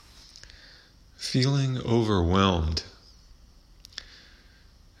Feeling overwhelmed.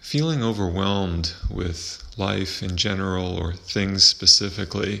 Feeling overwhelmed with life in general or things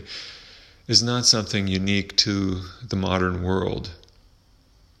specifically is not something unique to the modern world.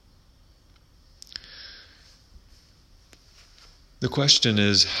 The question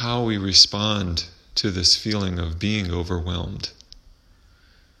is how we respond to this feeling of being overwhelmed.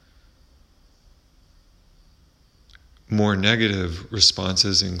 More negative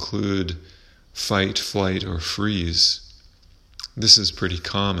responses include fight, flight, or freeze. This is pretty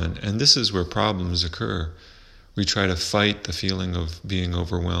common, and this is where problems occur. We try to fight the feeling of being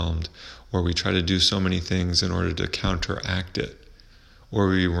overwhelmed, or we try to do so many things in order to counteract it, or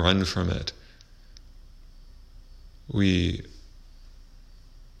we run from it. We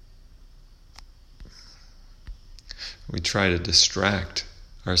try to distract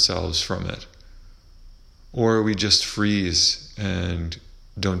ourselves from it, or we just freeze and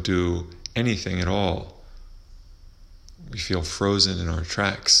don't do anything at all. We feel frozen in our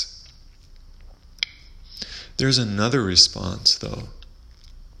tracks. There's another response, though.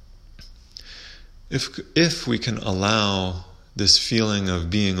 If we can allow this feeling of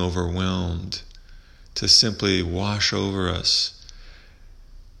being overwhelmed to simply wash over us,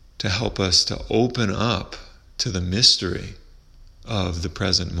 to help us to open up to the mystery of the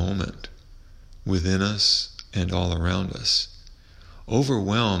present moment within us and all around us.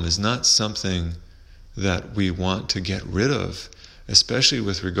 Overwhelm is not something that we want to get rid of, especially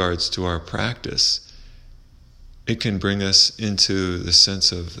with regards to our practice. It can bring us into the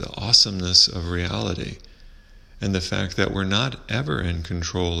sense of the awesomeness of reality and the fact that we're not ever in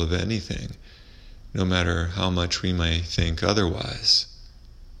control of anything, no matter how much we may think otherwise.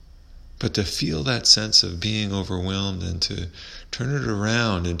 But to feel that sense of being overwhelmed and to turn it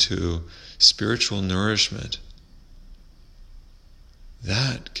around into spiritual nourishment,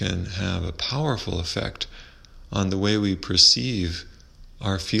 that can have a powerful effect on the way we perceive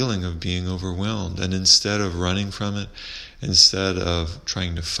our feeling of being overwhelmed. And instead of running from it, instead of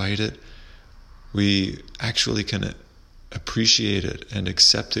trying to fight it, we actually can appreciate it and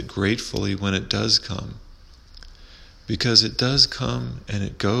accept it gratefully when it does come. Because it does come and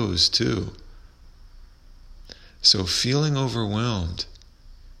it goes too. So feeling overwhelmed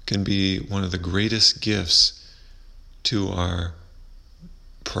can be one of the greatest gifts to our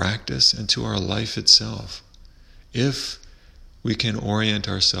practice and to our life itself, if we can orient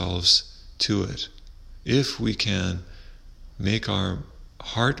ourselves to it, if we can make our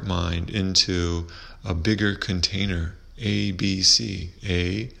heart mind into a bigger container, ABC,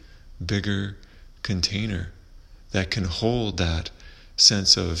 a bigger container that can hold that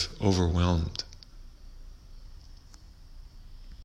sense of overwhelmed.